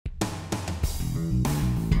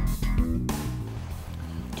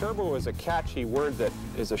Turbo is a catchy word that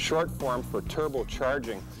is a short form for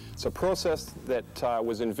turbocharging. It's a process that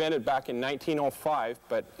was invented back in 1905,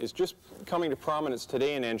 but is just coming to prominence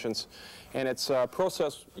today in engines. And it's a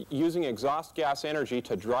process using exhaust gas energy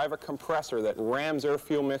to drive a compressor that rams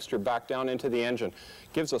air-fuel mixture back down into the engine.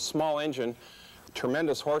 Gives a small engine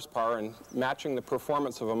tremendous horsepower and matching the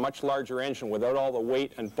performance of a much larger engine without all the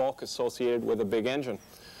weight and bulk associated with a big engine.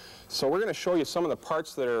 So we're going to show you some of the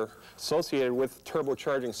parts that are associated with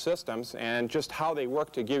turbocharging systems and just how they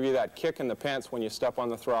work to give you that kick in the pants when you step on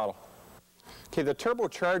the throttle. Okay, the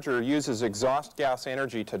turbocharger uses exhaust gas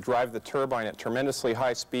energy to drive the turbine at tremendously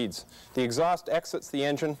high speeds. The exhaust exits the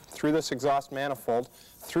engine through this exhaust manifold,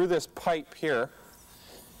 through this pipe here,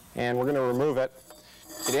 and we're going to remove it.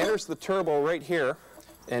 It enters the turbo right here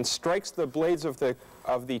and strikes the blades of the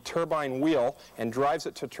turbine wheel and drives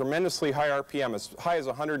it to tremendously high RPM, as high as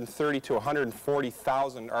 130 to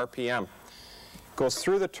 140,000 RPM. Goes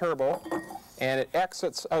through the turbo and it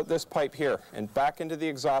exits out this pipe here and back into the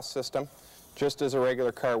exhaust system just as a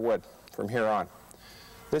regular car would from here on.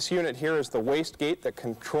 This unit here is the wastegate that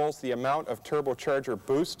controls the amount of turbocharger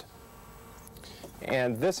boost.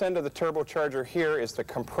 And this end of the turbocharger here is the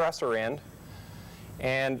compressor end.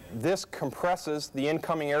 And this compresses the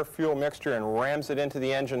incoming air-fuel mixture and rams it into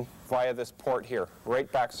the engine via this port here,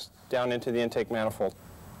 right back down into the intake manifold.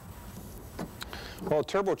 Well, a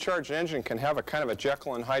turbocharged engine can have a kind of a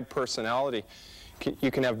Jekyll and Hyde personality. You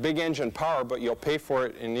can have big engine power, but you'll pay for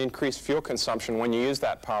it in increased fuel consumption when you use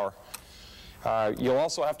that power. You'll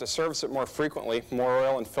also have to service it more frequently, more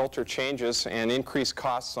oil and filter changes, and increased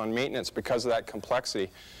costs on maintenance because of that complexity.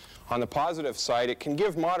 On the positive side, it can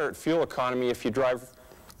give moderate fuel economy if you drive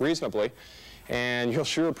reasonably, and you'll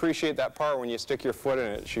sure appreciate that power when you stick your foot in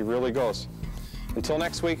it. She really goes. Until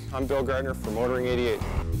next week, I'm Bill Gardiner for Motoring 88.